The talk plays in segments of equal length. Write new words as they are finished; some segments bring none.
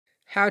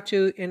How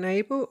to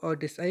enable or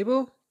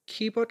disable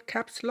keyboard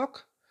caps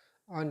lock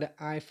on the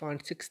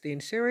iPhone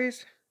 16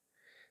 series.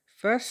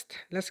 First,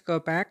 let's go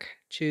back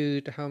to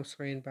the home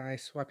screen by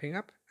swiping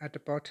up at the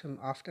bottom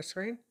of the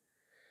screen.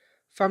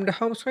 From the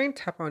home screen,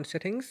 tap on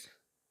Settings.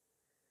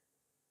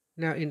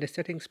 Now in the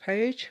Settings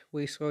page,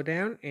 we scroll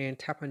down and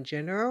tap on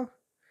General.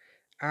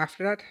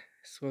 After that,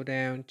 scroll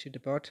down to the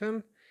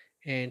bottom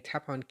and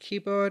tap on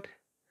Keyboard.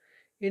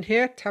 In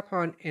here, tap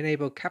on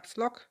Enable Caps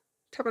Lock.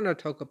 Tap on the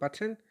toggle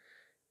button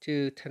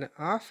to turn it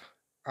off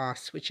or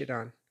switch it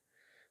on.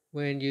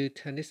 When you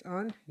turn this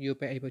on, you'll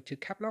be able to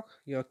cap lock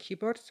your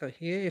keyboard. So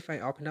here, if I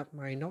open up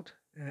my Note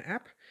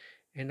app,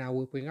 and I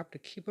will bring up the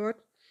keyboard.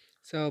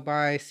 So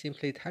by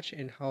simply touch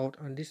and hold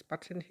on this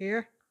button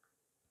here.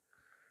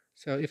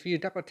 So if you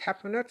double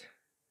tap on it,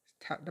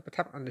 double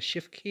tap on the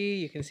Shift key,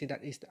 you can see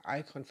that is the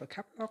icon for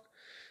cap lock.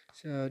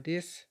 So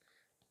this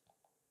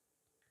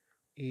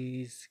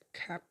is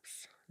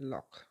caps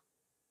lock.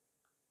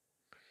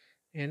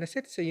 And that's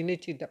it. So you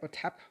need to double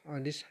tap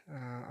on this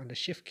on the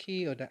Shift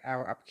key or the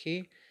arrow up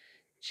key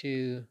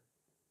to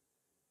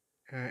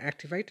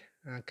activate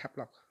cap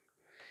lock.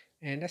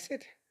 And that's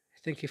it.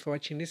 Thank you for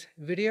watching this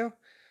video.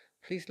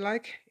 Please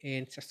like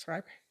and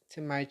subscribe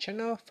to my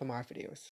channel for more videos.